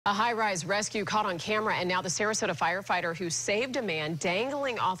A high-rise rescue caught on camera, and now the Sarasota firefighter who saved a man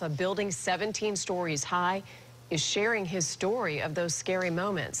dangling off a building 17 stories high is sharing his story of those scary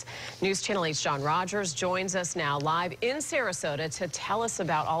moments. News Channel 8's John Rogers joins us now live in Sarasota to tell us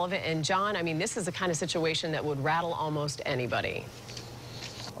about all of it. And John, I mean, this is the kind of situation that would rattle almost anybody.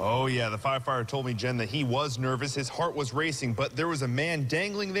 Oh, yeah, the firefighter told me, Jen, that he was nervous. His heart was racing, but there was a man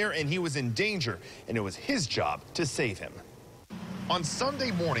dangling there, and he was in danger, and it was his job to save him. On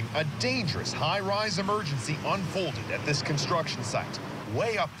Sunday morning, a dangerous high-rise emergency unfolded at this construction site.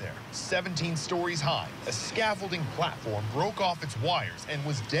 Way up there, 17 stories high, a scaffolding platform broke off its wires and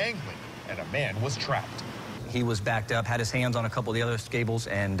was dangling, and a man was trapped. He was backed up, had his hands on a couple of the other cables,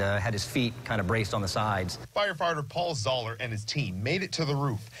 and had his feet kind of braced on the sides. Firefighter Paul Zoller and his team made it to the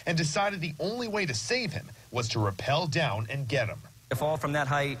roof and decided the only way to save him was to rappel down and get him. To fall from that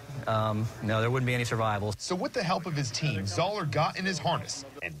height, no, there wouldn't be any survival. So with the help of his team, Zoller got in his harness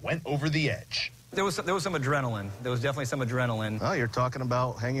and went over the edge. There was some adrenaline. There was definitely some adrenaline. Well, you're talking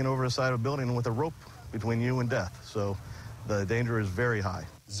about hanging over the side of a building with a rope between you and death, so the danger is very high.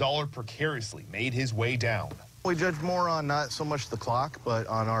 Zoller precariously made his way down. We judge more on not so much the clock, but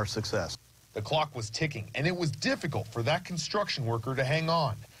on our success. The clock was ticking, and it was difficult for that construction worker to hang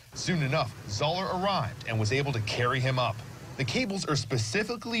on. Soon enough, Zoller arrived and was able to carry him up. The cables are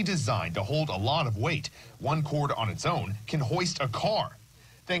specifically designed to hold a lot of weight. One cord on its own can hoist a car.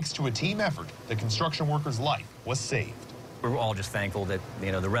 Thanks to a team effort, the construction worker's life was saved. We were all just thankful that,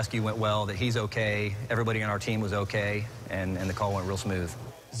 you know, the rescue went well, that he's okay, everybody on our team was okay, and the call went real smooth.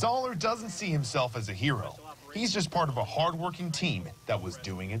 Zoller doesn't see himself as a hero. He's just part of a hard-working team that was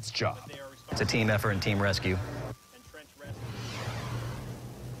doing its job. It's a team effort and team rescue.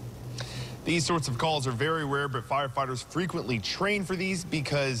 These sorts of calls are very rare, but firefighters frequently train for these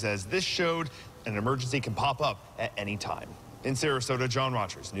because, as this showed, an emergency can pop up at any time. In Sarasota, John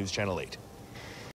Rogers, News Channel 8.